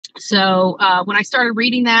So when I started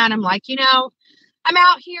reading that, I'm like, I'm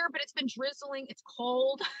out here, but it's been drizzling. It's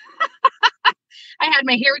cold. I had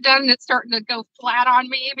my hair done and it's starting to go flat on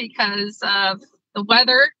me because of the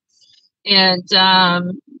weather. And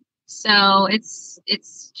so it's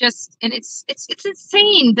just, and it's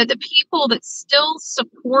insane that the people that still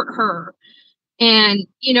support her. And,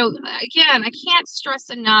 again, I can't stress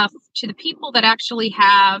enough to the people that actually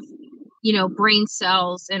have, brain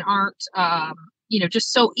cells and aren't,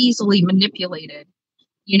 just so easily manipulated.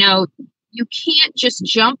 You can't just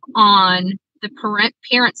jump on the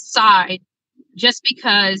parent's side just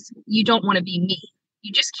because you don't want to be me.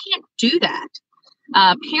 You just can't do that.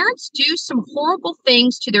 Parents do some horrible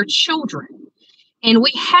things to their children, and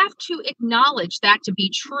we have to acknowledge that to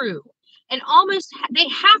be true. And they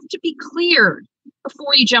have to be cleared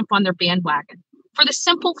before you jump on their bandwagon, for the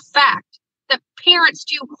simple fact that parents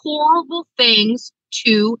do horrible things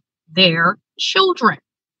to their children.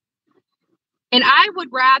 And I would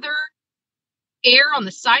rather err on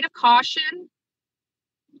the side of caution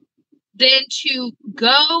than to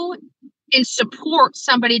go and support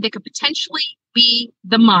somebody that could potentially be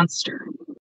the monster.